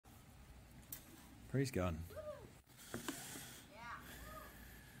Praise God.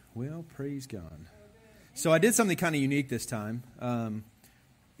 Well, praise God. So I did something kind of unique this time.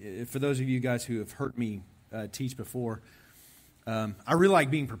 For those of you guys who have heard me teach before, I really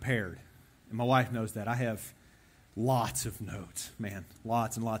like being prepared. And my wife knows that. I have lots of notes, man.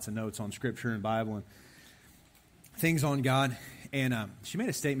 Lots and lots of notes on Scripture and Bible and things on God. And she made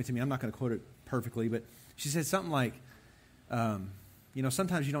a statement to me. I'm not going to quote it perfectly, but she said something like,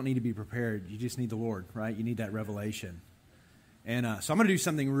 sometimes you don't need to be prepared. You just need the Lord, right? You need that revelation. And so I'm going to do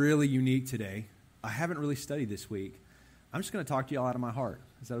something really unique today. I haven't really studied this week. I'm just going to talk to you all out of my heart.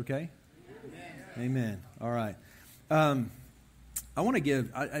 Is that okay? Amen. Amen. All right. I want to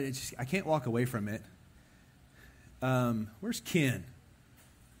give, I can't walk away from it. Where's Ken?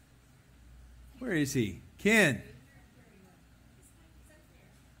 Where is he? Ken.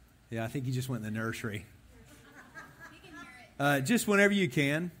 Yeah, I think he just went in the nursery. Just whenever you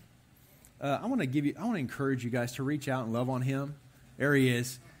can, I want to encourage you guys to reach out and love on him. There he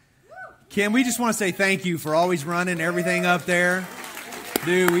is. Ken, we just want to say thank you for always running everything up there.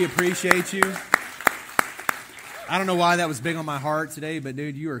 Dude, we appreciate you. I don't know why that was big on my heart today, but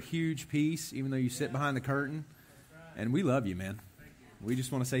dude, you are a huge piece, even though you sit behind the curtain. And we love you, man. We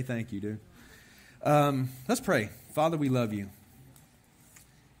just want to say thank you, dude. Let's pray. Father, we love you.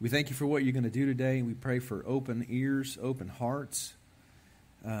 We thank you for what you're going to do today, and we pray for open ears, open hearts,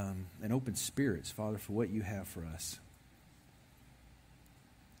 and open spirits, Father, for what you have for us.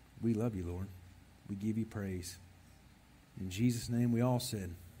 We love you, Lord. We give you praise. In Jesus' name we all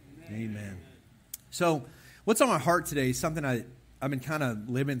said, Amen. So what's on my heart today is something I've been kind of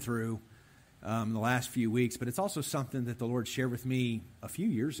living through in the last few weeks, but it's also something that the Lord shared with me a few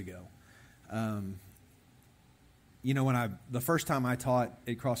years ago. When the first time I taught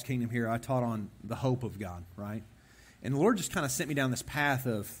at Cross Kingdom here, I taught on the hope of God, right? And the Lord just kind of sent me down this path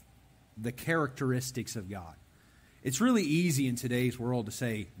of the characteristics of God. It's really easy in today's world to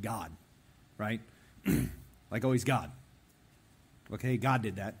say God, right? Like, oh, he's God. Okay, God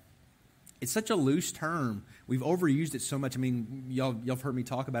did that. It's such a loose term. We've overused it so much. I mean, y'all have heard me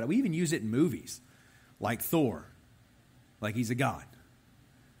talk about it. We even use it in movies, like Thor. Like he's a god.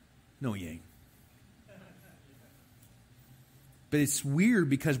 No, he ain't. But it's weird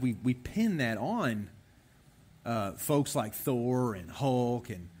because we pin that on folks like Thor and Hulk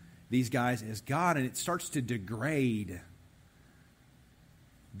and these guys as God, and it starts to degrade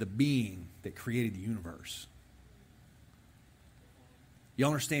the being that created the universe. You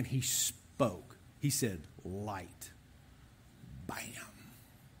understand? He spoke. He said, light. Bam.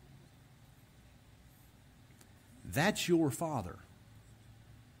 That's your Father.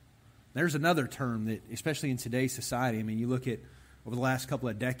 There's another term that, especially in today's society, I mean, you look at over the last couple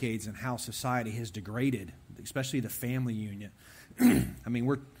of decades and how society has degraded, especially the family unit. I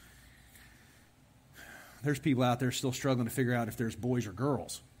mean, there's people out there still struggling to figure out if there's boys or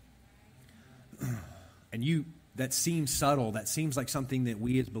girls. And that seems subtle. That seems like something that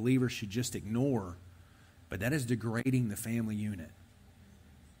we as believers should just ignore. But that is degrading the family unit.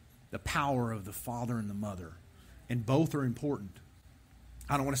 The power of the father and the mother. And both are important.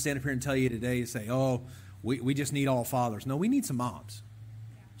 I don't want to stand up here and tell you today to say, oh, we just need all fathers. No, we need some moms.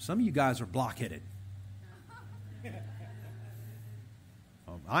 Some of you guys are blockheaded.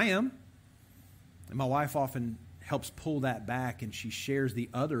 I am. And my wife often helps pull that back, and she shares the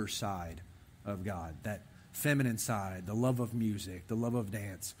other side of God, that feminine side, the love of music, the love of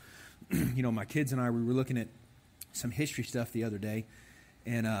dance. My kids and I, we were looking at some history stuff the other day,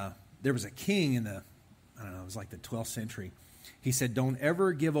 and there was a king in it was like the 12th century. He said, don't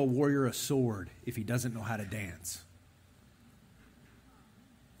ever give a warrior a sword if he doesn't know how to dance.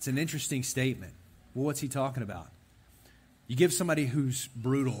 It's an interesting statement. Well, what's he talking about? You give somebody who's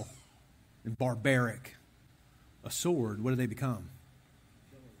brutal and barbaric a sword, what do they become?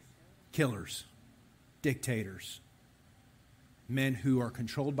 Killers. Dictators. Men who are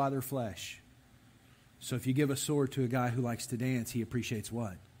controlled by their flesh. So if you give a sword to a guy who likes to dance, he appreciates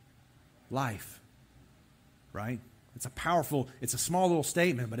what? Life. Right? It's a small little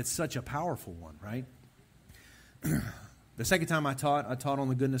statement, but it's such a powerful one, right? The second time I taught on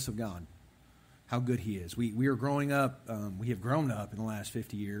the goodness of God. How good he is. We are growing up, we have grown up in the last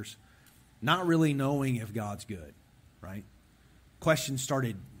 50 years, not really knowing if God's good, right? Questions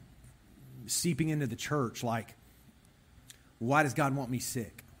started seeping into the church like, why does God want me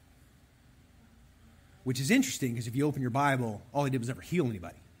sick? Which is interesting because if you open your Bible, all he did was ever heal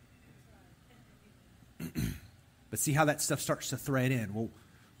anybody. But see how that stuff starts to thread in.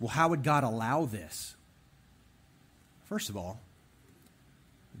 Well, how would God allow this? First of all,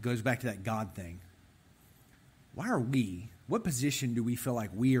 it goes back to that God thing. What position do we feel like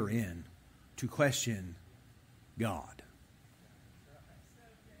we are in to question God.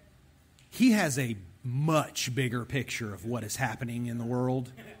 He has a much bigger picture of what is happening in the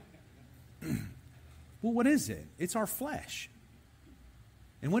world. Well, what is it? It's our flesh.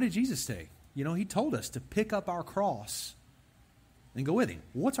 And what did Jesus say? You know, he told us to pick up our cross and go with him.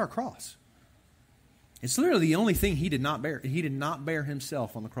 What's our cross? It's literally the only thing he did not bear. He did not bear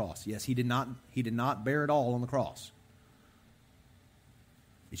himself on the cross. Yes, he did not bear it all on the cross.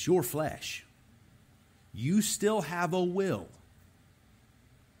 It's your flesh. You still have a will.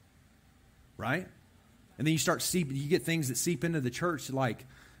 Right? And then you get things that seep into the church like,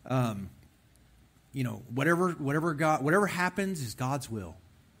 whatever happens is God's will.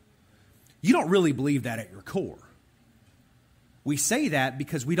 You don't really believe that at your core. We say that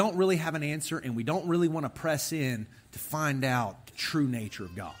because we don't really have an answer and we don't really want to press in to find out the true nature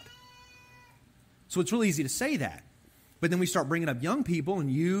of God. So it's really easy to say that. But then we start bringing up young people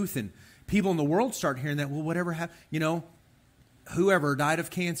and youth and people in the world start hearing that, well, whatever happened, whoever died of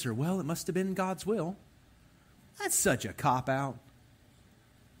cancer, well, it must have been God's will. That's such a cop-out.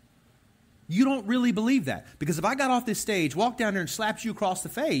 You don't really believe that. Because if I got off this stage, walked down there and slapped you across the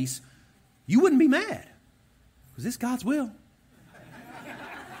face, you wouldn't be mad. Because it's God's will.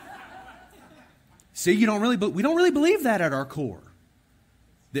 See, we don't really believe that at our core.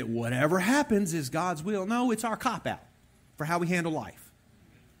 That whatever happens is God's will. No, it's our cop-out for how we handle life.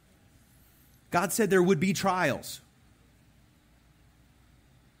 God said there would be trials.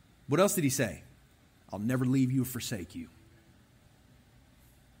 What else did he say? I'll never leave you or forsake you.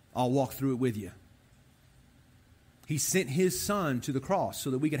 I'll walk through it with you. He sent his son to the cross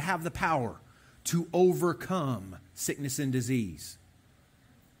so that we could have the power to overcome sickness and disease.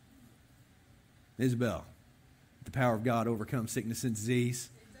 Isabel, the power of God overcomes sickness and disease.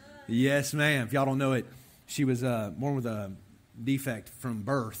 Yes, ma'am. If y'all don't know it, she was born with a defect from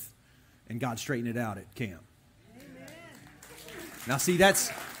birth, and God straightened it out at camp. Amen. Now, see,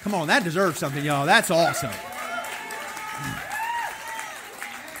 come on, that deserves something, y'all. That's awesome.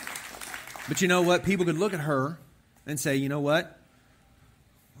 But you know what? People could look at her and say, you know what?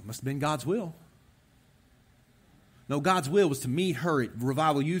 It must have been God's will. No, God's will was to meet her at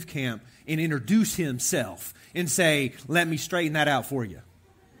Revival Youth Camp and introduce himself and say, let me straighten that out for you.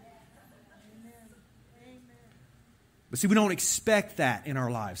 But see, we don't expect that in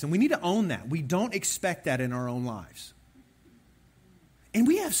our lives. And we need to own that. We don't expect that in our own lives. And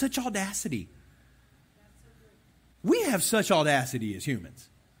we have such audacity. We have such audacity as humans.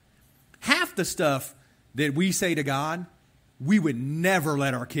 Half the stuff that we say to God, we would never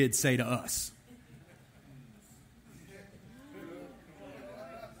let our kids say to us.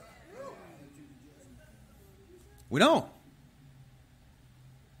 We don't.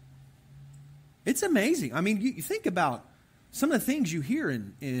 It's amazing. I mean, you think about some of the things you hear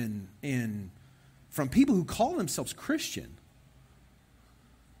from people who call themselves Christian.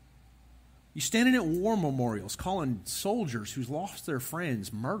 You standing at war memorials calling soldiers who's lost their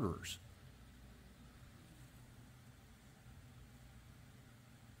friends murderers.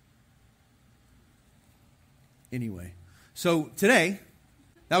 Anyway, so today,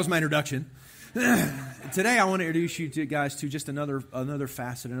 that was my introduction. Today I want to introduce you guys to just another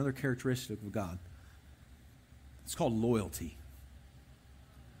facet, another characteristic of God. It's called loyalty.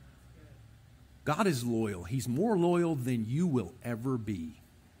 God is loyal. He's more loyal than you will ever be.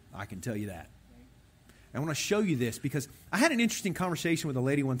 I can tell you that. I want to show you this because I had an interesting conversation with a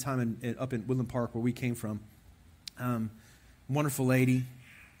lady one time up in Woodland Park where we came from. Wonderful lady,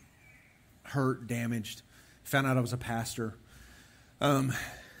 hurt, damaged. Found out I was a pastor. And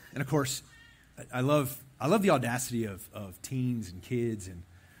of course, I love the audacity of teens and kids, and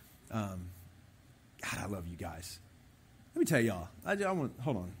God, I love you guys. Let me tell y'all.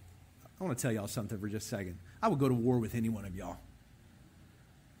 Hold on. I want to tell y'all something for just a second. I would go to war with any one of y'all.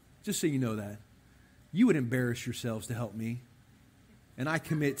 Just so you know that. You would embarrass yourselves to help me, and I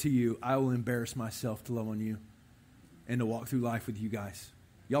commit to you, I will embarrass myself to love on you and to walk through life with you guys.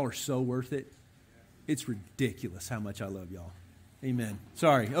 Y'all are so worth it. It's ridiculous how much I love y'all. Amen.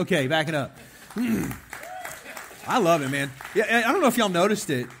 Sorry. Okay, backing up. I love it, man. Yeah, I don't know if y'all noticed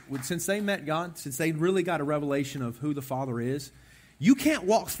it. Since they met God, since they really got a revelation of who the Father is, you can't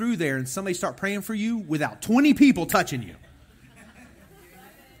walk through there and somebody start praying for you without 20 people touching you.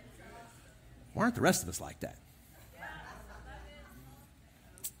 Why aren't the rest of us like that?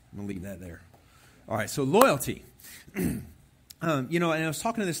 I'm going to leave that there. All right, so loyalty. And I was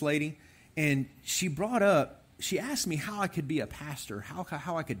talking to this lady, and she asked me how I could be a pastor,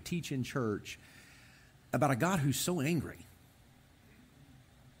 how I could teach in church about a God who's so angry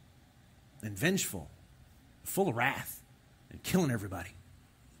and vengeful, full of wrath, and killing everybody,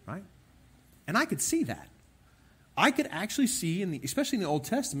 right? And I could see that. I could actually see, especially in the Old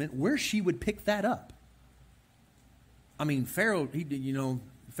Testament, where she would pick that up. I mean, Pharaoh and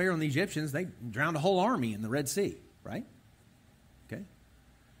the Egyptians, they drowned a whole army in the Red Sea, right? Okay.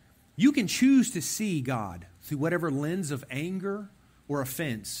 You can choose to see God through whatever lens of anger or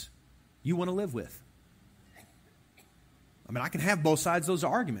offense you want to live with. I mean, I can have both sides of those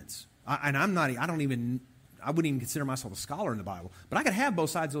arguments. I wouldn't even consider myself a scholar in the Bible, but I can have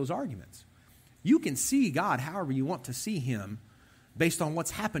both sides of those arguments. You can see God however you want to see him based on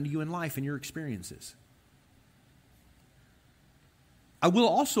what's happened to you in life and your experiences. I will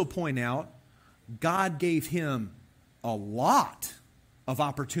also point out, God gave him a lot of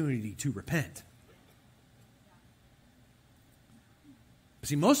opportunity to repent.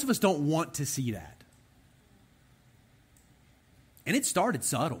 See, most of us don't want to see that. And it started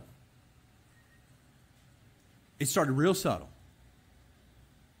subtle. It started real subtle.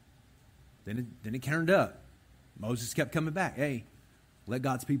 Then it turned up. Moses kept coming back. Hey, let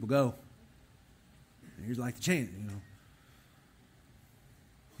God's people go. And here's like the chant,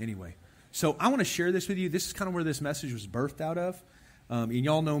 Anyway, so I want to share this with you. This is kind of where this message was birthed out of. And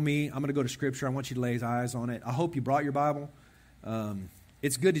y'all know me. I'm going to go to Scripture. I want you to lay eyes on it. I hope you brought your Bible.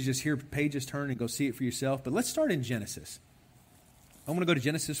 It's good to just hear pages turn and go see it for yourself. But let's start in Genesis. I'm going to go to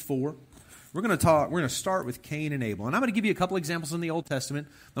Genesis 4. We're going to start with Cain and Abel. And I'm going to give you a couple examples in the Old Testament.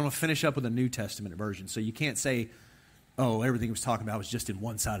 I'm going to finish up with a New Testament version. So you can't say, oh, everything he was talking about was just in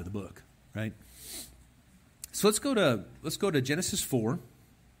one side of the book, right? So let's go to Genesis 4.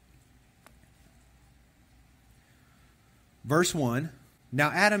 Verse 1. Now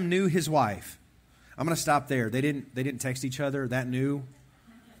Adam knew his wife. I'm going to stop there. They didn't text each other. That knew.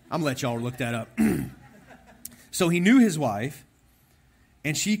 I'm going to let y'all look that up. So he knew his wife,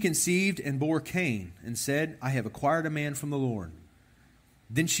 and she conceived and bore Cain, and said, I have acquired a man from the Lord.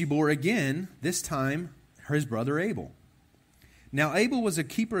 Then she bore again, this time his brother Abel. Now Abel was a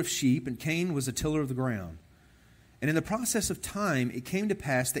keeper of sheep, and Cain was a tiller of the ground. And in the process of time, it came to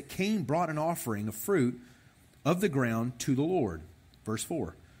pass that Cain brought an offering of fruit of the ground to the Lord. Verse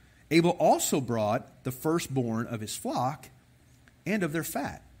 4. Abel also brought the firstborn of his flock and of their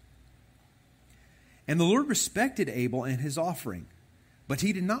fat. And the Lord respected Abel and his offering, but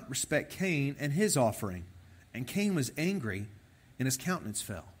he did not respect Cain and his offering. And Cain was angry, and his countenance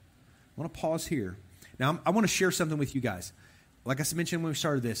fell. I want to pause here. Now, I want to share something with you guys. Like I mentioned when we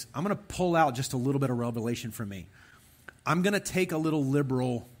started this, I'm going to pull out just a little bit of revelation from me. I'm going to take a little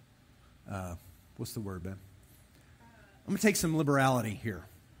liberal, what's the word, Ben? I'm going to take some liberality here.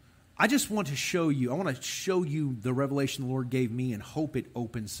 I just want to show you, I want to show you the revelation the Lord gave me and hope it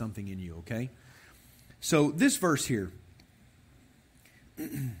opens something in you, okay? So this verse here,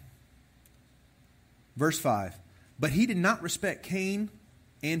 verse 5, but he did not respect Cain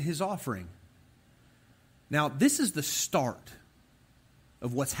and his offering. Now, this is the start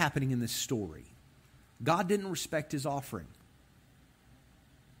of what's happening in this story. God didn't respect his offering.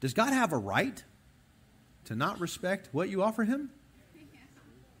 Does God have a right to not respect what you offer him?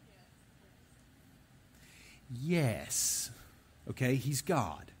 Yes. Okay, he's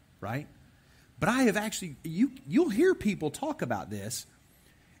God, right? But I have actually, you'll hear people talk about this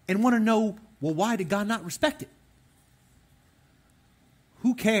and want to know, well, why did God not respect it?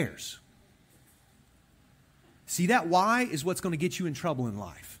 Who cares? See, that why is what's going to get you in trouble in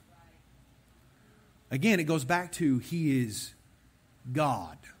life. Again, it goes back to he is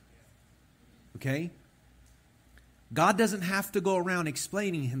God. Okay? God doesn't have to go around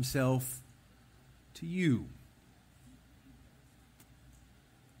explaining himself to you.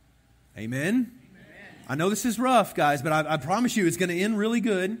 Amen? Amen. I know this is rough, guys, but I promise you it's going to end really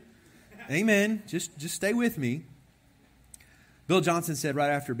good. Amen. Just stay with me. Bill Johnson said right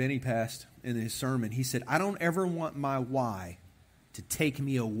after Benny passed in his sermon, he said, I don't ever want my why to take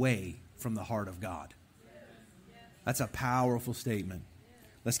me away from the heart of God. That's a powerful statement.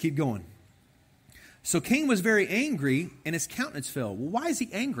 Let's keep going. So Cain was very angry, and his countenance fell. Well, why is he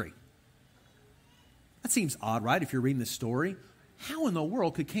angry? That seems odd, right, if you're reading this story. How in the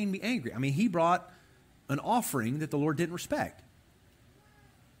world could Cain be angry? I mean, he brought an offering that the Lord didn't respect.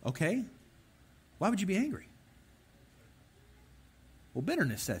 Okay. Why would you be angry? Well,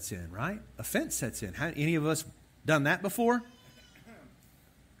 bitterness sets in, right? Offense sets in. Any of us done that before?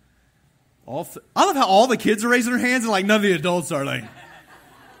 I love how all the kids are raising their hands and like none of the adults are like.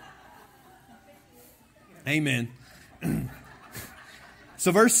 Amen.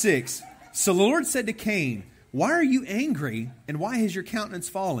 So verse 6. So the Lord said to Cain, why are you angry and why has your countenance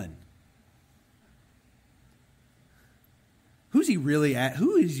fallen? Who's he really at?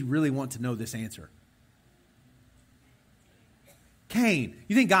 Who does he really want to know this answer? Cain.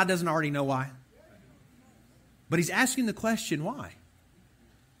 You think God doesn't already know why? But he's asking the question, why?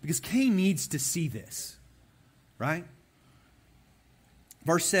 Because Cain needs to see this, right?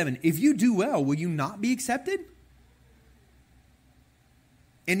 Verse 7, if you do well, will you not be accepted?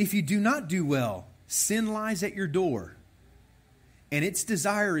 And if you do not do well, sin lies at your door, and its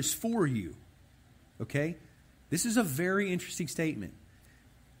desire is for you. Okay? This is a very interesting statement.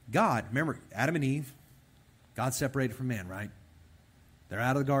 God, remember, Adam and Eve, God separated from man, right? They're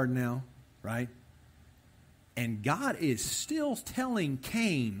out of the garden now, right? And God is still telling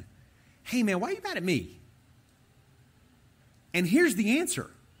Cain, hey man, why are you mad at me? And here's the answer.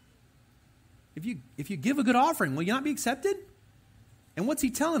 If you give a good offering, will you not be accepted? And what's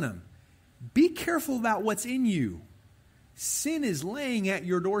he telling him? Be careful about what's in you. Sin is laying at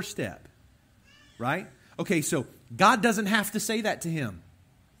your doorstep. Right? Okay, so God doesn't have to say that to him.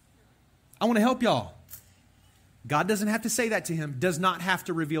 I want to help y'all. God doesn't have to say that to him, does not have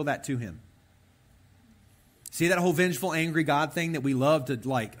to reveal that to him. See that whole vengeful, angry God thing that we love to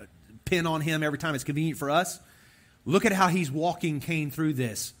like pin on him every time it's convenient for us? Look at how he's walking Cain through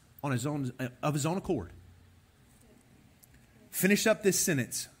this on his own, of his own accord. Finish up this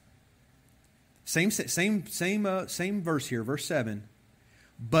sentence. Same verse here, verse 7.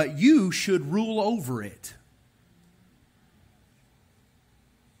 But you should rule over it.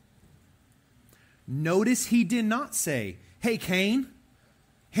 Notice he did not say, hey Cain,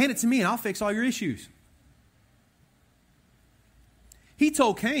 hand it to me and I'll fix all your issues. He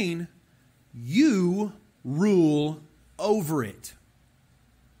told Cain, you rule over it.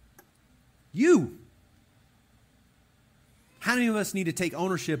 You. How many of us need to take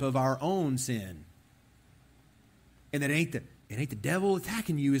ownership of our own sin? And that it ain't the devil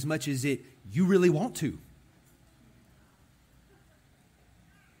attacking you as much as you really want to.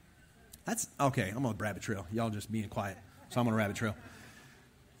 That's okay. I'm on a rabbit trail. Y'all just being quiet. So I'm on a rabbit trail.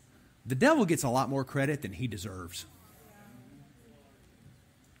 The devil gets a lot more credit than he deserves.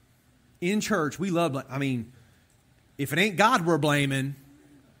 In church, we love, if it ain't God we're blaming,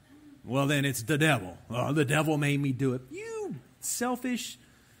 well, then it's the devil. Oh, the devil made me do it. You selfish.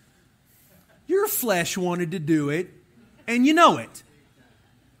 Your flesh wanted to do it, and you know it.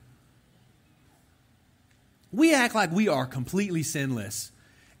 We act like we are completely sinless,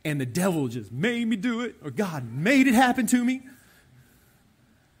 and the devil just made me do it, or God made it happen to me.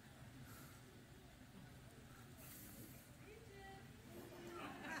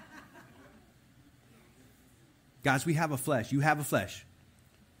 Guys, we have a flesh. You have a flesh.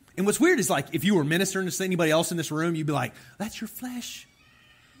 And what's weird is like if you were ministering to anybody else in this room, you'd be like, that's your flesh.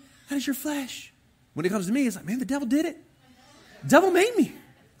 That is your flesh. When it comes to me, it's like, man, the devil did it. The devil made me.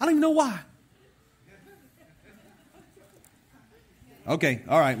 I don't even know why. Okay,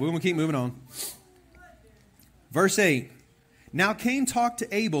 all right, we're going to keep moving on. Verse 8. Now Cain talked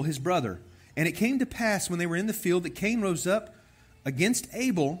to Abel, his brother, and it came to pass when they were in the field that Cain rose up against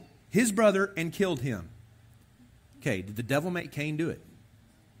Abel, his brother, and killed him. Okay, did the devil make Cain do it?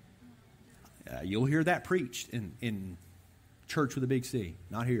 You'll hear that preached in church with a big C.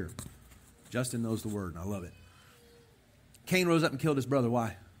 Not here. Justin knows the word, and I love it. Cain rose up and killed his brother.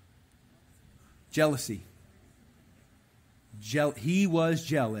 Why? Jealousy. He was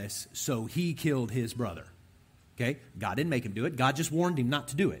jealous, so he killed his brother. Okay? God didn't make him do it. God just warned him not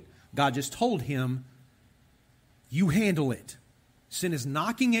to do it. God just told him, you handle it. Sin is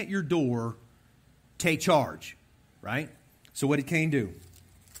knocking at your door. Take charge. Right? So what did Cain do?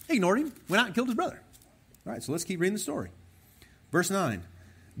 He ignored him, went out and killed his brother. All right, so let's keep reading the story. Verse 9.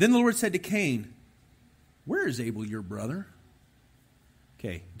 Then the Lord said to Cain, where is Abel, your brother?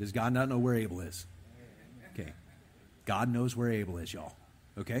 Okay, does God not know where Abel is? Okay, God knows where Abel is, y'all.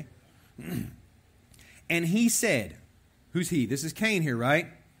 Okay? And he said, who's he? This is Cain here, right?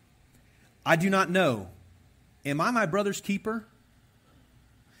 I do not know. Am I my brother's keeper?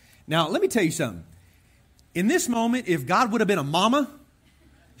 Now, let me tell you something. In this moment, if God would have been a mama,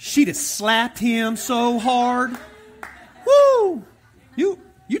 she'd have slapped him so hard. Woo! You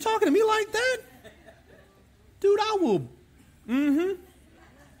talking to me like that? Dude, I will.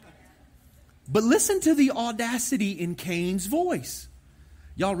 But listen to the audacity in Cain's voice.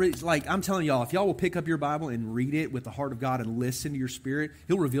 Y'all, I'm telling y'all, if y'all will pick up your Bible and read it with the heart of God and listen to your spirit,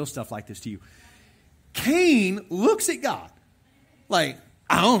 he'll reveal stuff like this to you. Cain looks at God like,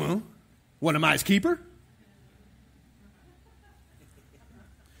 I don't know. What, am I his keeper?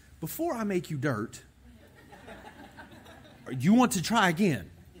 Before I make you dirt, you want to try again.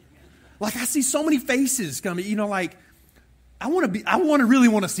 Like I see so many faces coming, like I really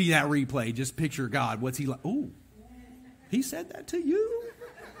want to see that replay. Just picture God. What's he like? Ooh, he said that to you?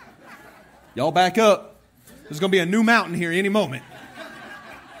 Y'all back up. There's going to be a new mountain here any moment.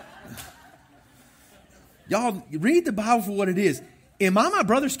 Y'all, read the Bible for what it is. Am I my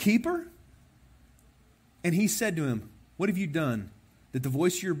brother's keeper? And he said to him, what have you done that the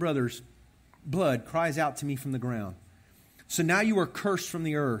voice of your brother's blood cries out to me from the ground? So now you are cursed from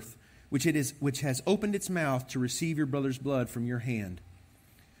the earth, which has opened its mouth to receive your brother's blood from your hand.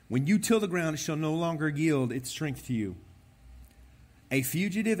 When you till the ground, it shall no longer yield its strength to you. A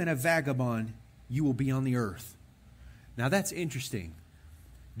fugitive and a vagabond, you will be on the earth. Now that's interesting.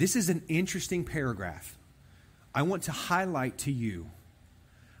 This is an interesting paragraph. I want to highlight to you,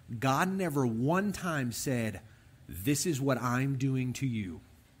 God never one time said, this is what I'm doing to you.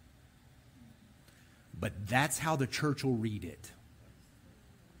 But that's how the church will read it.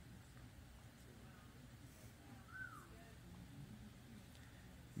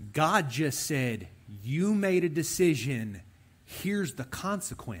 God just said, you made a decision. Here's the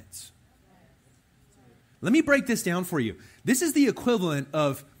consequence. Let me break this down for you. This is the equivalent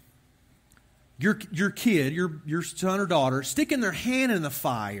of your kid, your son or daughter, sticking their hand in the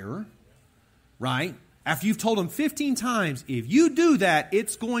fire, right? After you've told them 15 times, if you do that,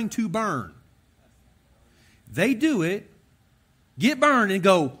 it's going to burn. They do it, get burned, and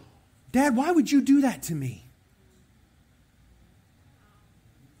go, Dad, why would you do that to me?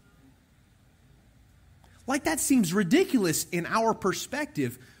 Like that seems ridiculous in our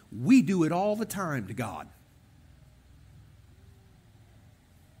perspective. We do it all the time to God.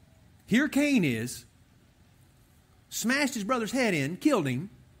 Here Cain is, smashed his brother's head in, killed him,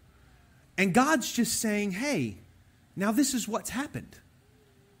 and God's just saying, hey, now this is what's happened.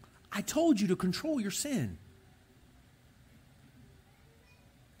 I told you to control your sin.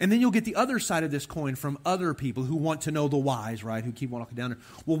 And then you'll get the other side of this coin from other people who want to know the whys, right? Who keep walking down there.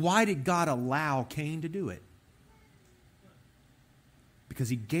 Well, why did God allow Cain to do it? Because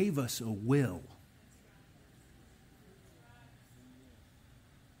he gave us a will.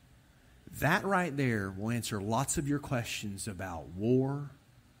 That right there will answer lots of your questions about war,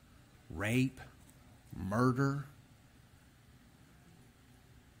 rape, murder.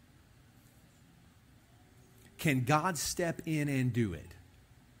 Can God step in and do it?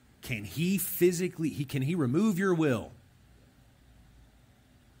 Can he can he remove your will?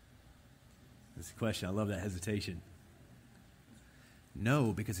 That's the question. I love that hesitation.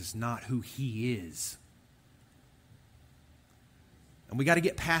 No, because it's not who he is. And we got to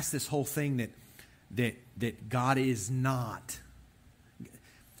get past this whole thing that God is not.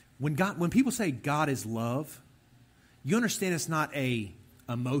 When people say God is love, you understand it's not a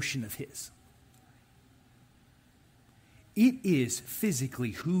emotion of his. It is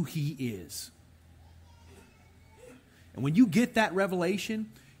physically who he is. And when you get that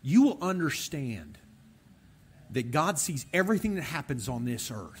revelation, you will understand that God sees everything that happens on this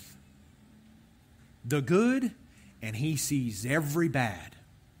earth. The good, and he sees every bad.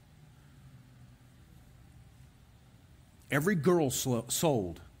 Every girl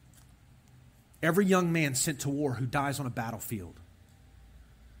sold. Every young man sent to war who dies on a battlefield.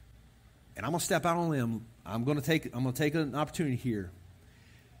 And I'm going to step out on a limb. I'm going to take an opportunity here.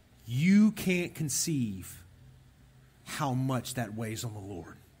 You can't conceive how much that weighs on the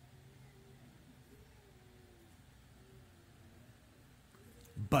Lord.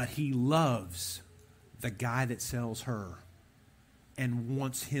 But he loves the guy that sells her and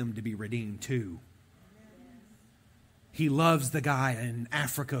wants him to be redeemed too. He loves the guy in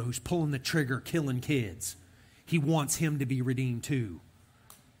Africa who's pulling the trigger, killing kids. He wants him to be redeemed too.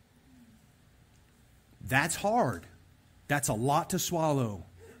 That's hard. That's a lot to swallow.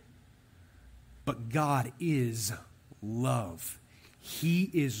 But God is love. He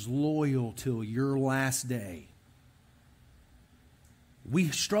is loyal till your last day. We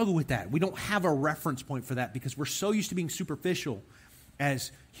struggle with that. We don't have a reference point for that because we're so used to being superficial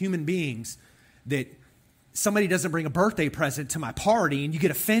as human beings that somebody doesn't bring a birthday present to my party and you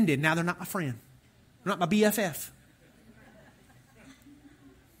get offended. Now they're not my friend. They're not my BFF.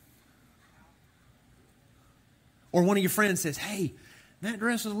 Or one of your friends says, hey, that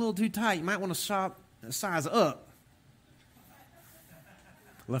dress is a little too tight. You might want to shop a size up.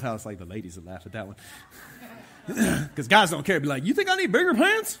 I love how it's like the ladies that laugh at that one. Because guys don't care. Be like, you think I need bigger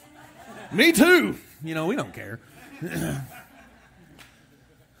pants? Me too. We don't care.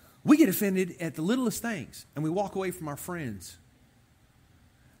 We get offended at the littlest things, and we walk away from our friends.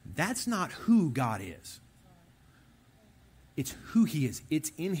 That's not who God is. It's who he is.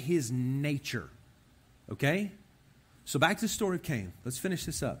 It's in his nature. Okay? So back to the story of Cain. Let's finish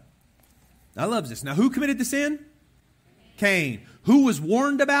this up. I love this. Now, who committed the sin? Cain. Who was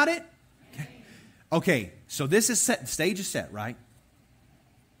warned about it? Okay, so this is set. The stage is set, right?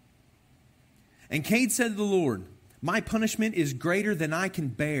 And Cain said to the Lord, my punishment is greater than I can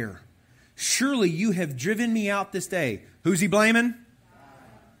bear. Surely you have driven me out this day. Who's he blaming?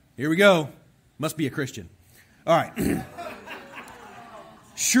 Here we go. Must be a Christian. All right.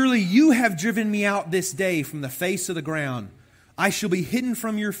 Surely you have driven me out this day from the face of the ground. I shall be hidden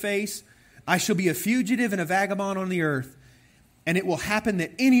from your face. I shall be a fugitive and a vagabond on the earth. And it will happen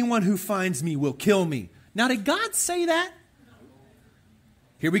that anyone who finds me will kill me. Now, did God say that?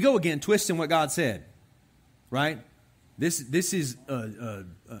 Here we go again, twisting what God said. Right? This is a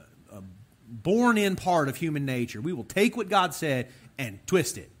born-in part of human nature. We will take what God said and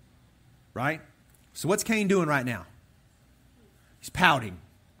twist it. Right? So what's Cain doing right now? He's pouting.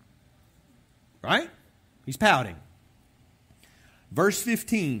 Right? He's pouting. Verse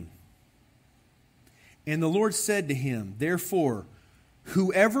 15. And the Lord said to him, therefore,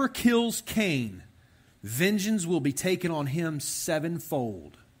 whoever kills Cain, vengeance will be taken on him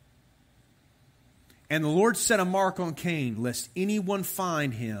sevenfold. And the Lord set a mark on Cain, lest anyone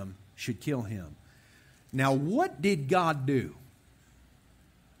find him should kill him. Now, what did God do?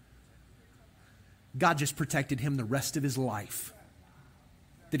 God just protected him the rest of his life.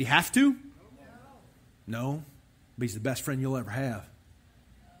 Did he have to? No. But he's the best friend you'll ever have.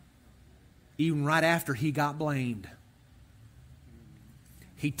 Even right after he got blamed.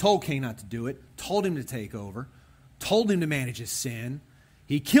 He told Cain not to do it, told him to take over, told him to manage his sin.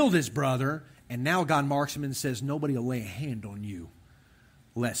 He killed his brother, and now God marks him and says, nobody will lay a hand on you,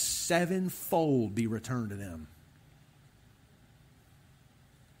 lest sevenfold be returned to them.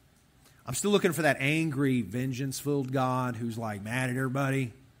 I'm still looking for that angry, vengeance-filled God who's like mad at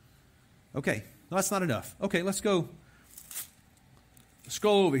everybody. Okay, no, that's not enough. Okay, let's go.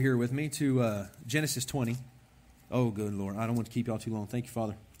 Scroll over here with me to Genesis 20. Oh, good Lord. I don't want to keep y'all too long. Thank you,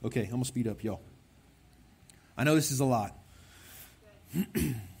 Father. Okay, I'm going to speed up, y'all. I know this is a lot.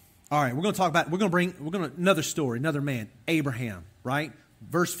 All right, we're going to bring another story, another man, Abraham, right?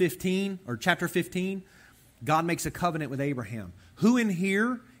 Verse 15, or chapter 15, God makes a covenant with Abraham. Who in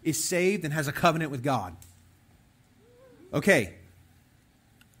here is saved and has a covenant with God? Okay.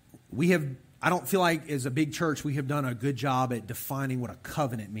 I don't feel like as a big church we have done a good job at defining what a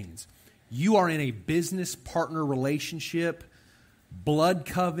covenant means. You are in a business partner relationship, blood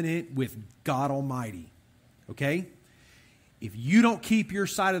covenant with God Almighty. Okay? If you don't keep your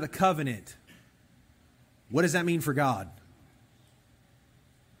side of the covenant, what does that mean for God?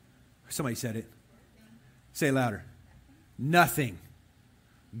 Somebody said it. Say it louder. Nothing.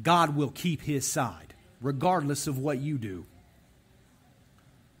 God will keep his side, regardless of what you do.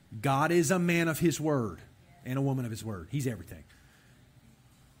 God is a man of his word and a woman of his word. He's everything.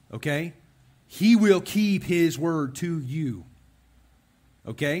 Okay? He will keep his word to you.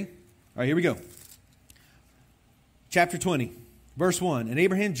 Okay? All right, here we go. Chapter 20, verse 1. And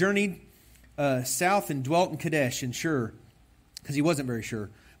Abraham journeyed south and dwelt in Kadesh and Shur, because he wasn't very sure.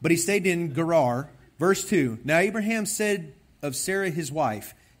 But he stayed in Gerar. Verse 2. Now Abraham said of Sarah his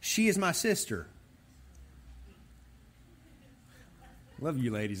wife, she is my sister. Love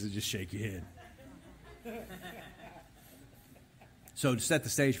you ladies that just shake your head. So to set the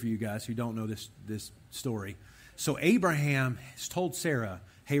stage for you guys who don't know this story. So Abraham has told Sarah,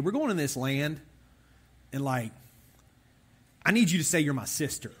 hey, we're going in this land, and I need you to say you're my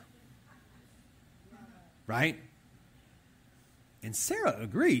sister. Right? And Sarah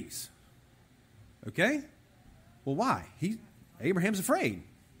agrees. Okay? Well, why? Abraham's afraid,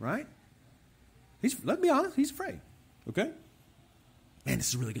 right? Let's be honest, he's afraid. Okay? Man, this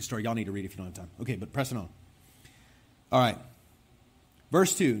is a really good story. Y'all need to read it if you don't have time. Okay, but pressing on. All right.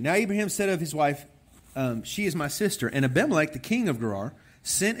 Verse 2. Now Abraham said of his wife, she is my sister. And Abimelech, the king of Gerar,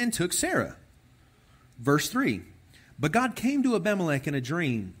 sent and took Sarah. Verse 3. But God came to Abimelech in a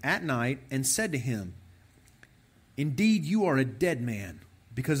dream at night and said to him, indeed, you are a dead man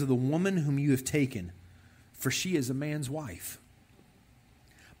because of the woman whom you have taken, for she is a man's wife.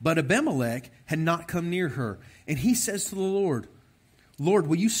 But Abimelech had not come near her. And he says to the Lord, Lord,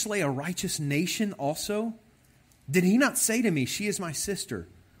 will you slay a righteous nation also? Did he not say to me, she is my sister?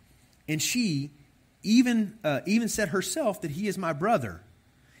 And she even said herself that he is my brother.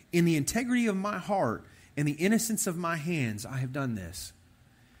 In the integrity of my heart and the innocence of my hands, I have done this.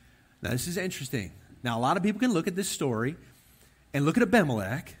 Now, this is interesting. Now, a lot of people can look at this story and look at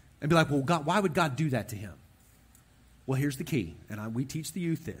Abimelech and be like, well, God, why would God do that to him? Well, here's the key, and we teach the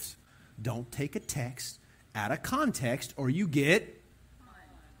youth this. Don't take a text out of context or you get...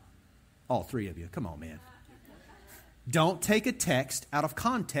 All three of you. Come on, man. Don't take a text out of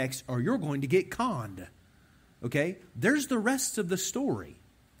context or you're going to get conned. Okay? There's the rest of the story.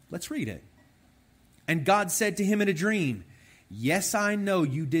 Let's read it. And God said to him in a dream, yes, I know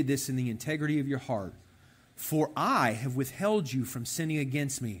you did this in the integrity of your heart, for I have withheld you from sinning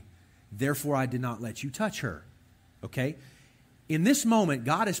against me. Therefore, I did not let you touch her. Okay? In this moment,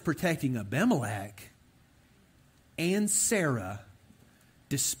 God is protecting Abimelech and Sarah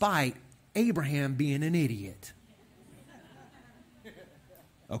despite Abraham being an idiot.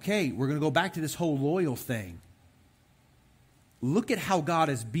 Okay, we're going to go back to this whole loyal thing. Look at how God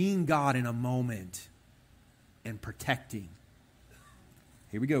is being God in a moment and protecting.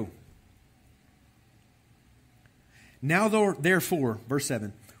 Here we go. Now therefore, verse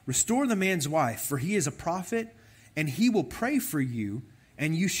 7, restore the man's wife, for he is a prophet, and he will pray for you,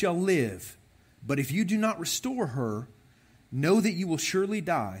 and you shall live. But if you do not restore her, know that you will surely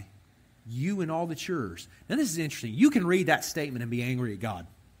die, you and all that's yours. Now this is interesting. You can read that statement and be angry at God.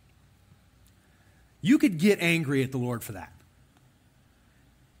 You could get angry at the Lord for that.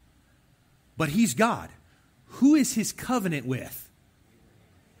 But he's God. Who is his covenant with?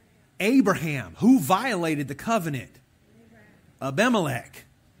 Abraham. Who violated the covenant? Abimelech.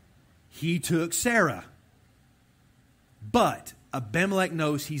 He took Sarah. But Abimelech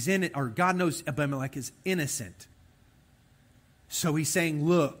knows he's in it, or God knows Abimelech is innocent. So he's saying,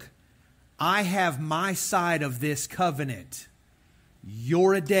 look, I have my side of this covenant.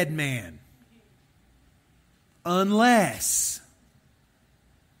 You're a dead man. Unless.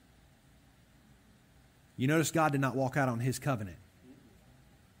 You notice God did not walk out on his covenant.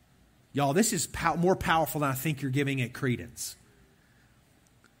 Y'all, this is more powerful than I think you're giving it credence.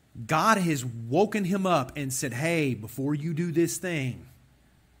 God has woken him up and said, hey, before you do this thing,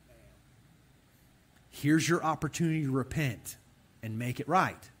 here's your opportunity to repent and make it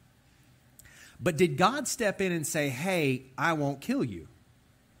right. But did God step in and say, hey, I won't kill you?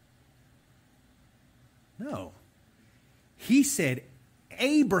 No. He said,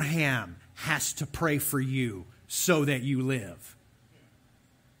 Abraham has to pray for you so that you live.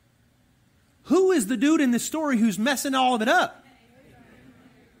 Who is the dude in this story who's messing all of it up?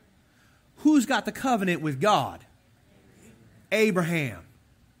 Who's got the covenant with God? Abraham.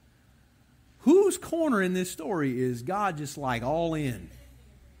 Whose corner in this story is God just like all in?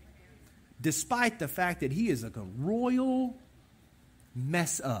 Despite the fact that he is like a royal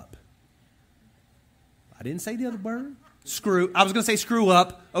mess up. I didn't say the other word. I was going to say screw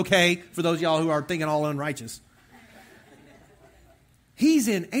up. Okay, for those of y'all who are thinking all unrighteous. He's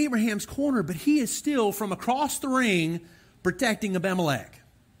in Abraham's corner, but he is still from across the ring protecting Abimelech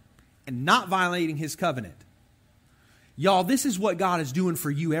and not violating his covenant. Y'all, this is what God is doing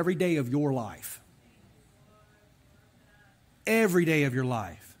for you every day of your life. Every day of your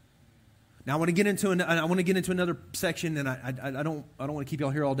life. Now I want to get into another section, and I don't want to keep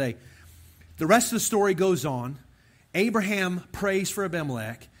y'all here all day. The rest of the story goes on. Abraham prays for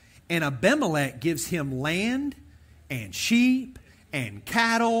Abimelech, and Abimelech gives him land and sheep and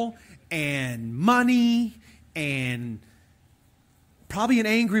cattle and money and probably an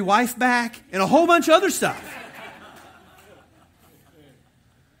angry wife back and a whole bunch of other stuff.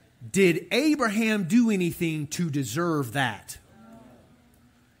 Did Abraham do anything to deserve that?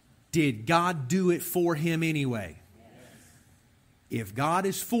 Did God do it for him anyway? If God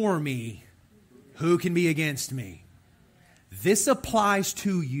is for me, who can be against me? This applies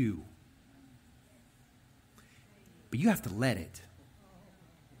to you. But you have to let it.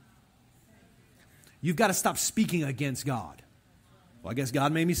 You've got to stop speaking against God. Well, I guess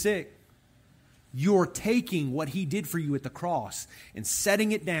God made me sick. You're taking what he did for you at the cross and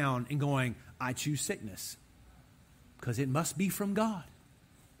setting it down and going, I choose sickness because it must be from God.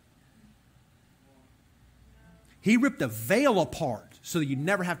 He ripped the veil apart so that you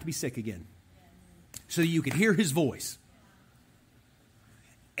never have to be sick again, so that you could hear his voice.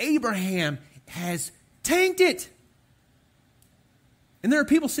 Abraham has tanked it. And there are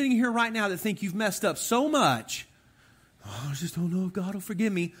people sitting here right now that think you've messed up so much. Oh, I just don't know if God will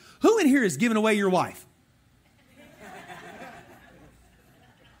forgive me. Who in here has given away your wife?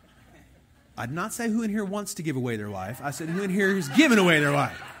 I did not say who in here wants to give away their wife. I said who in here has given away their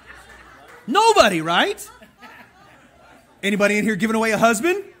wife. Nobody, right? Anybody in here giving away a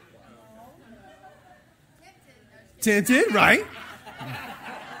husband? Tempted, right?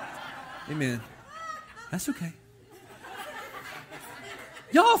 Amen. That's okay.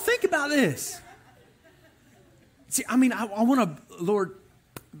 Y'all think about this. See, I mean, I want to, Lord,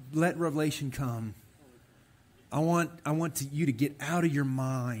 let revelation come. I want you to get out of your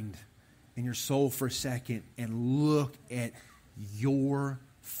mind and your soul for a second and look at your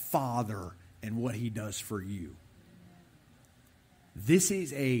Father and what he does for you. This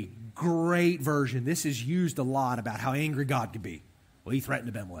is a great version. This is used a lot about how angry God could be. Well, he threatened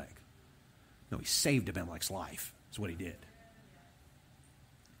Abimelech. No, he saved Abimelech's life. That's what he did.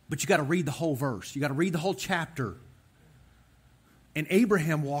 But you got to read the whole verse. You got to read the whole chapter. And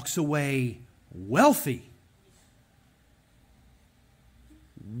Abraham walks away wealthy.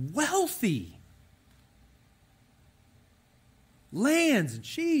 Wealthy. Lands and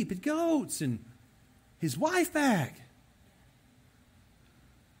sheep and goats and his wife back.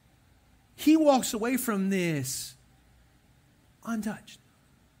 He walks away from this untouched.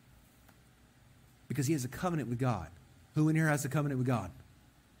 Because he has a covenant with God. Who in here has a covenant with God?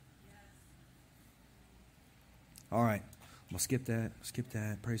 All right. I'm going to skip that. Skip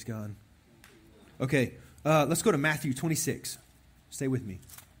that. Praise God. Okay. Let's go to Matthew 26. Stay with me.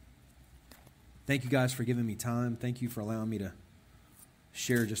 Thank you guys for giving me time. Thank you for allowing me to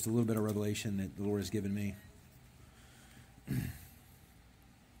share just a little bit of revelation that the Lord has given me.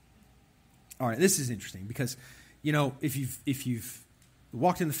 All right. This is interesting because, you know, if you've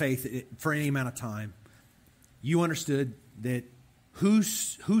walked in the faith for any amount of time, you understood that who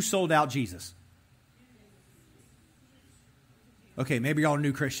sold out Jesus? Okay, maybe y'all are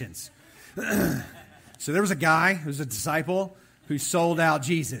new Christians. So there was a guy who was a disciple who sold out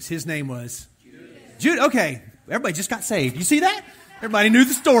Jesus. His name was Judas. Okay, everybody just got saved. You see that? Everybody knew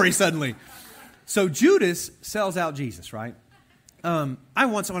the story suddenly. So Judas sells out Jesus, right? When I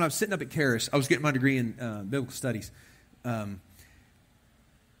was sitting up at Karis, I was getting my degree in biblical studies. I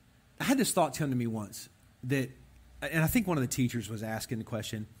had this thought come to me once that, and I think one of the teachers was asking the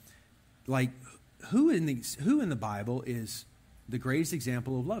question, like, who in the Bible is the greatest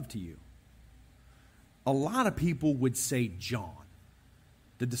example of love to you? A lot of people would say John,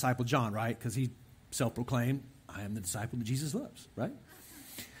 the disciple John, right? Because he self-proclaimed, I am the disciple that Jesus loves, right?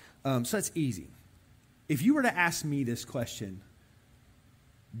 So that's easy. If you were to ask me this question,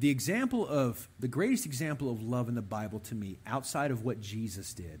 the greatest example of love in the Bible to me, outside of what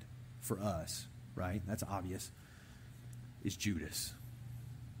Jesus did for us, right? That's obvious, is Judas.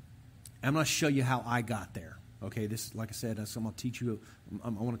 I'm going to show you how I got there. Okay, this, like I said, I'm going to teach you. I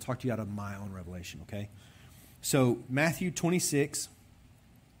want to talk to you out of my own revelation. Okay, so Matthew 26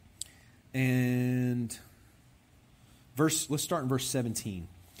 and let's start in verse 17.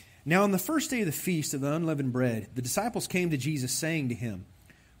 Now, on the first day of the feast of the unleavened bread, the disciples came to Jesus, saying to him,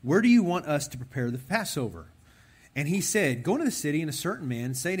 "Where do you want us to prepare the Passover?" And he said, "Go into the city, and a certain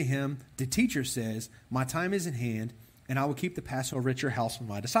man say to him, the teacher says, my time is at hand, and I will keep the Passover at your house with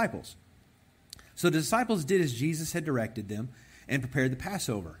my disciples." So the disciples did as Jesus had directed them and prepared the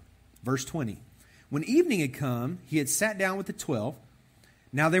Passover. Verse 20. When evening had come, he had sat down with the 12.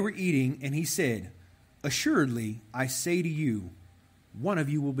 Now they were eating, and he said, "Assuredly, I say to you, one of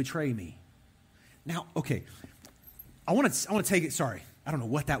you will betray me." Now, okay, I want to take it. Sorry, I don't know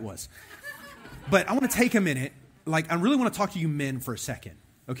what that was, but I want to take a minute. Like, I really want to talk to you men for a second.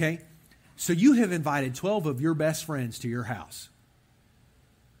 Okay, so you have invited 12 of your best friends to your house,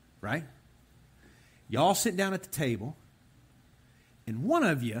 right? Y'all sit down at the table, and one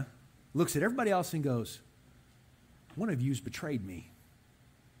of you looks at everybody else and goes, "One of you's betrayed me."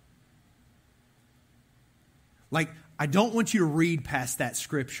 Like, I don't want you to read past that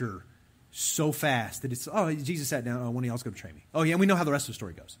scripture so fast that it's, oh, Jesus sat down, oh, one of y'all's going to betray me. Oh, yeah, we know how the rest of the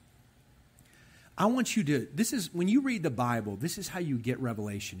story goes. I want you to, when you read the Bible, this is how you get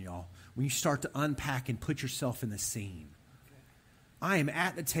revelation, y'all. When you start to unpack and put yourself in the scene. I am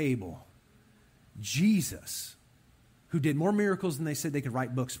at the table. Jesus, who did more miracles than they said they could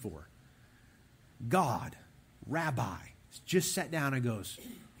write books for. God, Rabbi, just sat down and goes,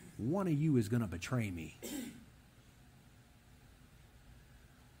 "One of you is going to betray me."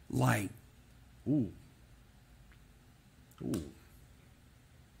 Like, ooh.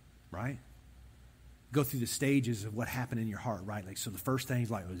 Right? Go through the stages of what happened in your heart, right? Like, so the first thing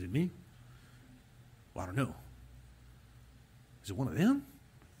is like, was it me? Well, I don't know. Is it one of them?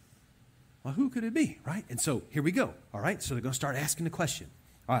 Well, who could it be, right? And so here we go, all right? So they're going to start asking the question.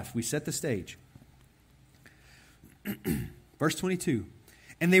 All right, we set the stage. Verse 22,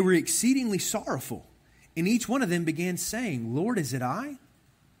 and they were exceedingly sorrowful, and each one of them began saying, "Lord, is it I?"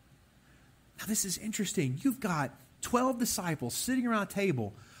 Now, this is interesting. You've got 12 disciples sitting around a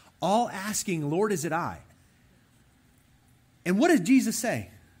table, all asking, "Lord, is it I?" And what does Jesus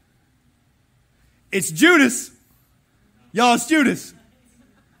say? It's Judas. Y'all, it's Judas.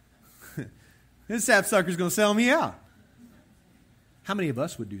 This sapsucker's going to sell me out. How many of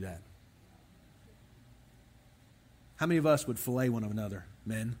us would do that? How many of us would fillet one of another,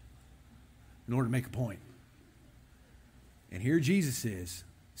 men, in order to make a point? And here Jesus is,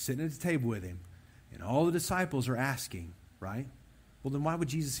 sitting at the table with him, and all the disciples are asking, right? Well, then why would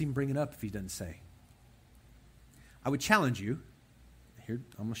Jesus even bring it up if he doesn't say? I would challenge you. Here,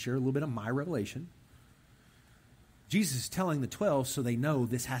 I'm going to share a little bit of my revelation. Jesus is telling the 12 so they know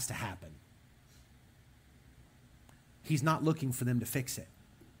this has to happen. He's not looking for them to fix it.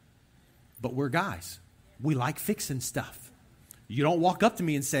 But we're guys. We like fixing stuff. You don't walk up to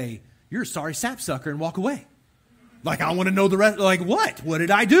me and say, you're a sorry sapsucker, and walk away. Like, I want to know the rest. Like, what? What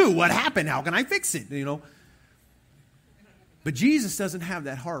did I do? What happened? How can I fix it? You know. But Jesus doesn't have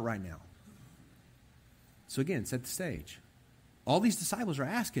that heart right now. So again, set the stage. All these disciples are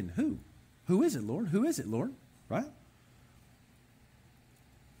asking, who? Who is it, Lord? Who is it, Lord? Right?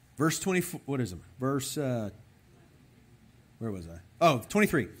 Verse 24, what is it? Verse, where was I? Oh,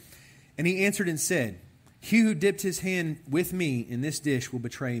 23. And he answered and said, he who dipped his hand with me in this dish will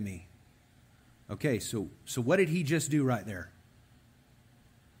betray me. Okay, so what did he just do right there?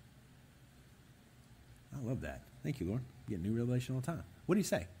 I love that. Thank you, Lord. You get new revelation all the time. What did he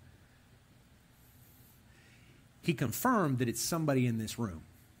say? He confirmed that it's somebody in this room.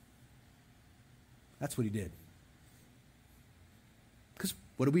 That's what he did. Because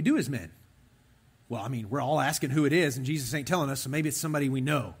what do we do as men? Well, I mean, we're all asking who it is, and Jesus ain't telling us, so maybe it's somebody we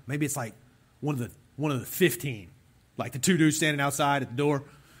know. Maybe it's like one of the 15. Like the two dudes standing outside at the door.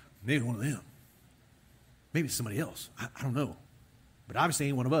 Maybe one of them. Maybe it's somebody else. I don't know. But obviously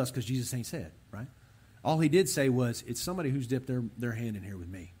ain't one of us because Jesus ain't said, right? All he did say was, it's somebody who's dipped their hand in here with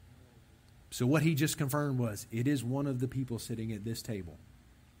me. So what he just confirmed was, it is one of the people sitting at this table.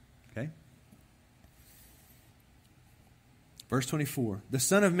 Okay? Verse 24. The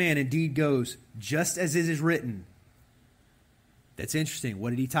Son of Man indeed goes just as it is written. That's interesting.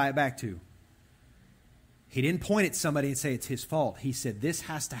 What did he tie it back to? He didn't point at somebody and say it's his fault. He said this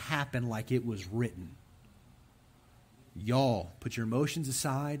has to happen like it was written. Y'all, put your emotions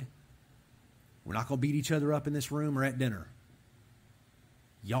aside. We're not going to beat each other up in this room or at dinner.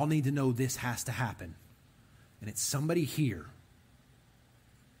 Y'all need to know this has to happen. And it's somebody here.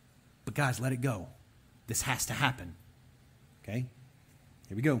 But guys, let it go. This has to happen. Okay?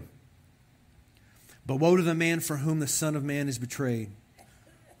 Here we go. But woe to the man for whom the Son of Man is betrayed.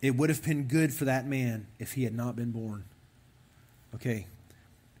 It would have been good for that man if he had not been born. Okay.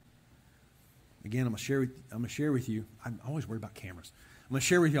 Again, I'm going to share with you. I'm always worried about cameras. I'm going to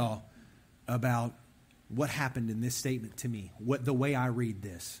share with y'all about what happened in this statement to me, the way I read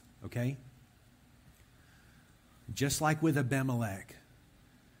this, okay? Just like with Abimelech,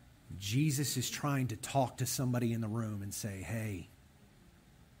 Jesus is trying to talk to somebody in the room and say, hey,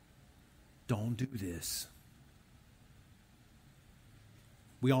 don't do this.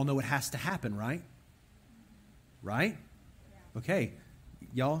 We all know it has to happen, right? Right? Okay.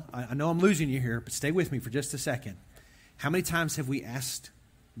 Y'all, I know I'm losing you here, but stay with me for just a second. How many times have we asked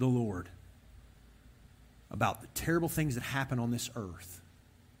the Lord about the terrible things that happen on this earth,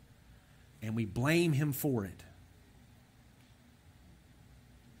 and we blame Him for it?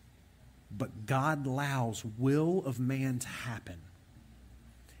 But God allows will of man to happen,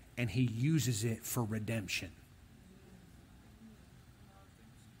 and He uses it for redemption.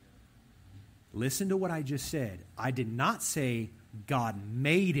 Listen to what I just said. I did not say God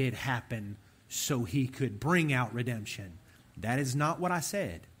made it happen so He could bring out redemption. That is not what I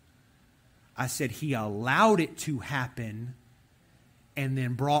said. I said He allowed it to happen and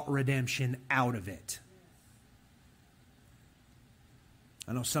then brought redemption out of it.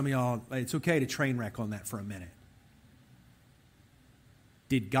 I know some of y'all, it's okay to train wreck on that for a minute.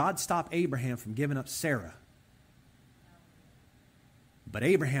 Did God stop Abraham from giving up Sarah? But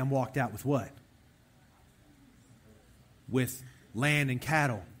Abraham walked out with what? With land and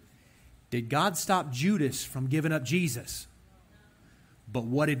cattle. Did God stop Judas from giving up Jesus? But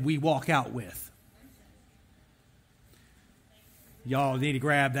what did we walk out with? Y'all need to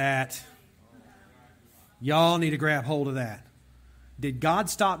grab that. Y'all need to grab hold of that. Did God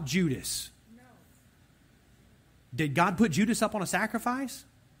stop Judas? Did God put Judas up on a sacrifice?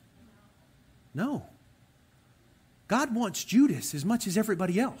 No. God wants Judas as much as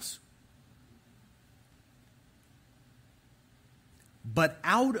everybody else. But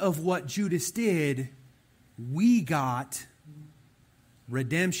out of what Judas did, we got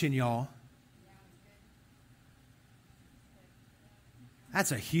redemption, y'all.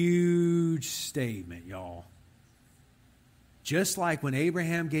 That's a huge statement, y'all. Just like when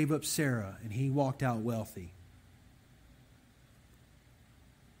Abraham gave up Sarah and he walked out wealthy,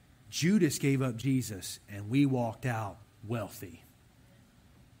 Judas gave up Jesus and we walked out wealthy.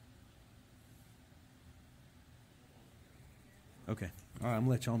 Okay. All right, I'm going to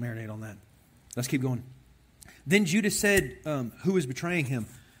let y'all marinate on that. Let's keep going. Then Judas said, who was betraying him?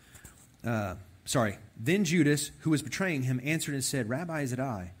 Then Judas, who was betraying him, answered and said, Rabbi, is it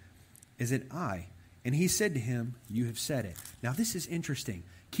I? Is it I? And he said to him, you have said it. Now, this is interesting.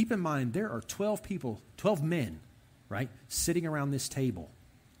 Keep in mind, there are 12 people, 12 men, right, sitting around this table.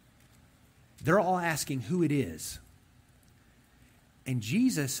 They're all asking who it is. And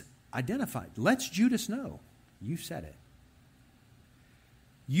Jesus identified, lets Judas know, you said it.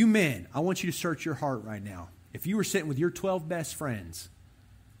 You men, I want you to search your heart right now. If you were sitting with your 12 best friends,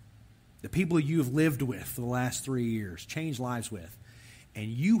 the people you have lived with for the last 3 years, changed lives with, and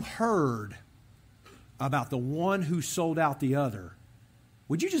you heard about the one who sold out the other,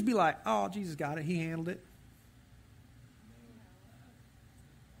 would you just be like, oh, Jesus got it, he handled it?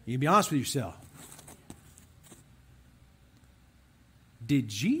 You can be honest with yourself. Did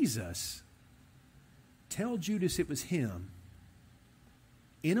Jesus tell Judas it was him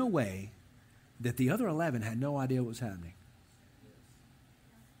in a way that the other 11 had no idea what was happening?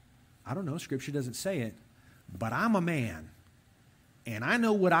 I don't know. Scripture doesn't say it. But I'm a man, and I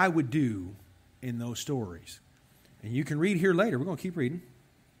know what I would do in those stories. And you can read here later. We're going to keep reading.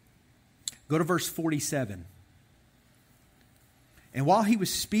 Go to verse 47. And while he was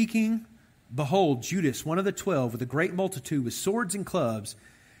speaking, behold, Judas, one of the 12, with a great multitude with swords and clubs,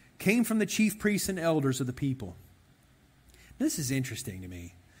 came from the chief priests and elders of the people. This is interesting to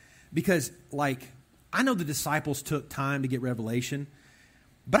me because, I know the disciples took time to get revelation,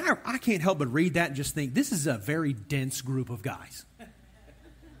 but I can't help but read that and just think this is a very dense group of guys.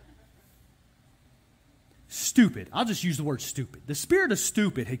 Stupid. I'll just use the word stupid. The spirit of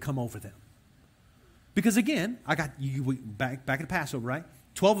stupid had come over them. Because again, I got you back at the Passover, right?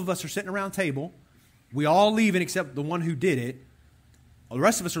 12 of us are sitting around a table. We all leaving except the one who did it. The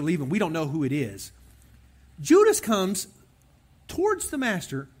rest of us are leaving. We don't know who it is. Judas comes towards the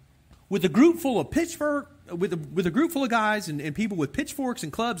master with a group full of with a group full of guys and people with pitchforks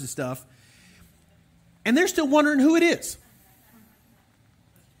and clubs and stuff. And they're still wondering who it is.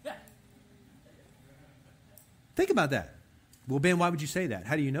 Think about that. Well, Ben, why would you say that?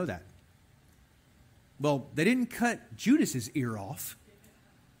 How do you know that? Well, they didn't cut Judas's ear off.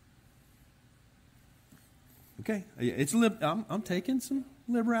 Okay, I'm taking some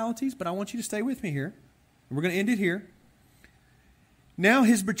liberalities, but I want you to stay with me here. And we're going to end it here. Now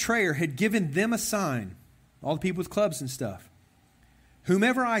his betrayer had given them a sign, all the people with clubs and stuff.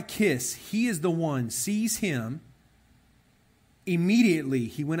 Whomever I kiss, he is the one. Seize him. Immediately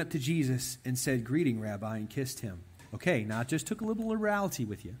he went up to Jesus and said, "Greeting, Rabbi," and kissed him. Okay, now I just took a little liberality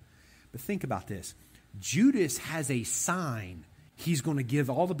with you. But think about this. Judas has a sign he's going to give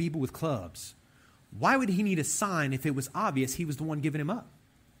all the people with clubs. Why would he need a sign if it was obvious he was the one giving him up?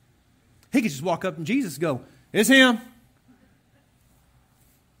 He could just walk up to Jesus and go, "It's him.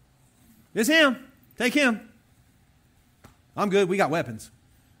 It's him. Take him. I'm good. We got weapons."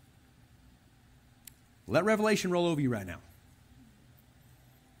 Let revelation roll over you right now.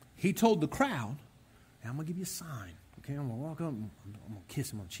 He told the crowd, "I'm going to give you a sign. Okay, I'm going to walk up and I'm going to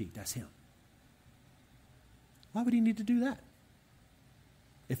kiss him on the cheek. That's him." Why would he need to do that?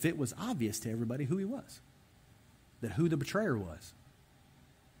 If it was obvious to everybody who he was, that who the betrayer was.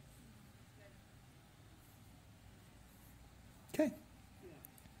 Okay.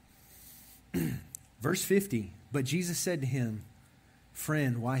 Verse 50, but Jesus said to him,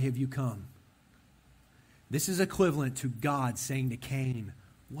 "Friend, why have you come?" This is equivalent to God saying to Cain,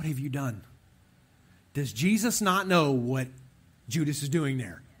 "What have you done?" Does Jesus not know what Judas is doing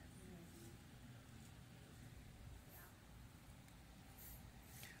there?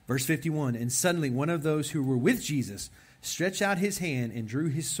 Verse 51, and suddenly one of those who were with Jesus stretched out his hand and drew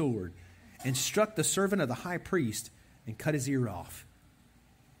his sword and struck the servant of the high priest and cut his ear off.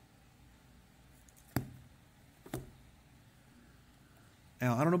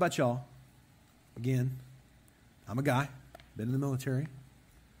 Now, I don't know about y'all. Again, I'm a guy, been in the military.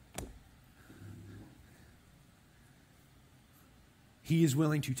 He is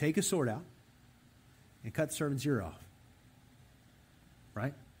willing to take a sword out and cut the servant's ear off.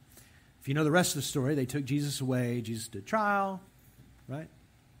 Right? If you know the rest of the story, they took Jesus away. Jesus did trial. Right?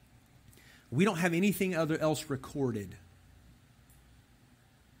 We don't have anything else recorded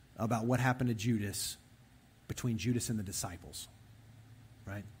about what happened to Judas between Judas and the disciples.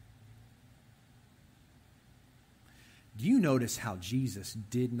 Right? Do you notice how Jesus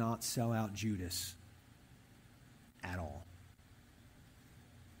did not sell out Judas at all?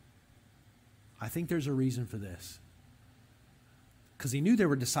 I think there's a reason for this. Because he knew there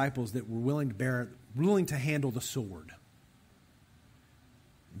were disciples that were willing to handle the sword.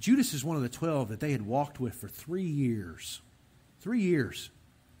 Judas is one of the 12 that they had walked with for 3 years. 3 years.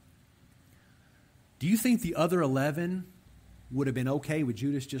 Do you think the other 11 would have been okay with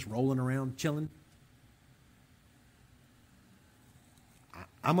Judas just rolling around, chilling?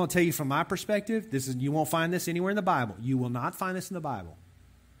 I'm going to tell you from my perspective, you won't find this anywhere in the Bible. You will not find this in the Bible.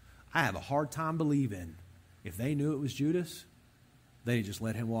 I have a hard time believing if they knew it was Judas, they just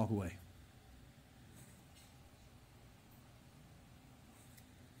let him walk away.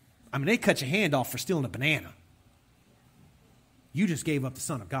 I mean, they cut your hand off for stealing a banana. You just gave up the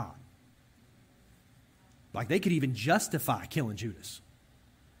Son of God. Like, they could even justify killing Judas.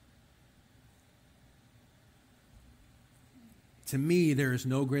 To me, there is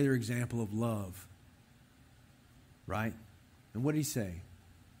no greater example of love. Right? And what did he say?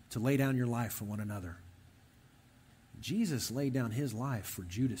 To lay down your life for one another. Jesus laid down his life for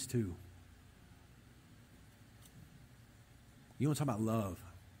Judas too. You want to talk about love?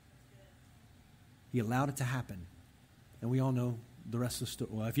 He allowed it to happen. And we all know the rest of the story.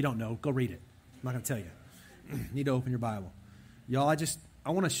 Well, if you don't know, go read it. I'm not going to tell you. You need to open your Bible. Y'all, I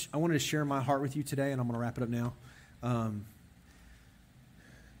wanted to share my heart with you today, and I'm going to wrap it up now.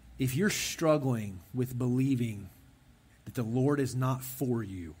 If you're struggling with believing that the Lord is not for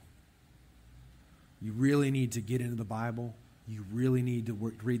you, you really need to get into the Bible. You really need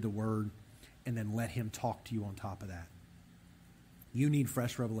to read the Word and then let Him talk to you on top of that. You need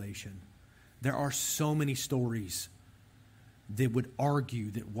fresh revelation. There are so many stories that would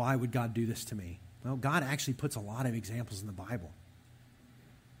argue that why would God do this to me? Well, God actually puts a lot of examples in the Bible.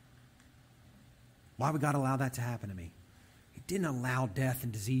 Why would God allow that to happen to me? He didn't allow death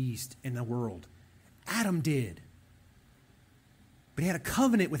and disease in the world. Adam did. But he had a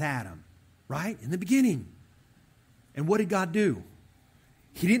covenant with Adam, right? In the beginning. And what did God do?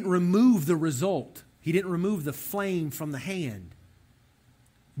 He didn't remove the result. He didn't remove the flame from the hand.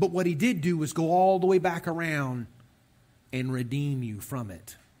 But what he did do was go all the way back around and redeem you from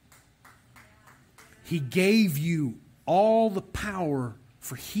it. He gave you all the power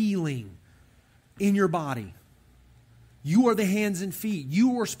for healing in your body. You are the hands and feet.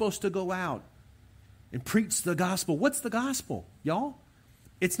 You are supposed to go out and preach the gospel. What's the gospel, y'all?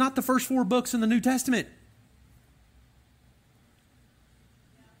 It's not the first 4 books in the New Testament.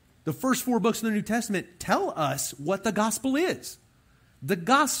 The first 4 books in the New Testament tell us what the gospel is. The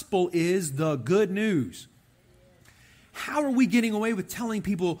gospel is the good news. How are we getting away with telling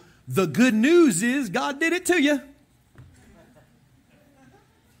people the good news is God did it to you?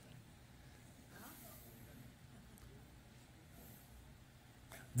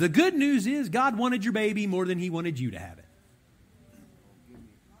 The good news is God wanted your baby more than He wanted you to have it.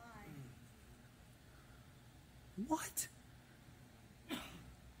 What?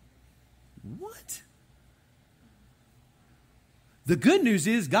 What? The good news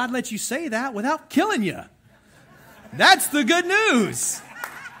is God lets you say that without killing you. That's the good news.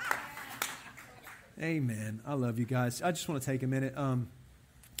 Amen. I love you guys. I just want to take a minute.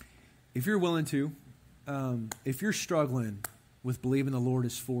 If you're willing to, if you're struggling with believing the Lord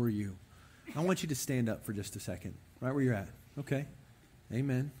is for you, I want you to stand up for just a second, right where you're at. Okay.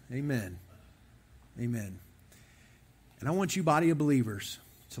 Amen. Amen. Amen. And I want you, body of believers,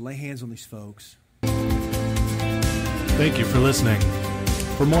 to lay hands on these folks. Thank you for listening.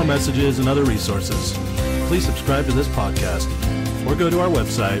 For more messages and other resources, please subscribe to this podcast or go to our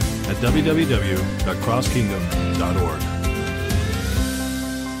website at www.crosskingdom.org.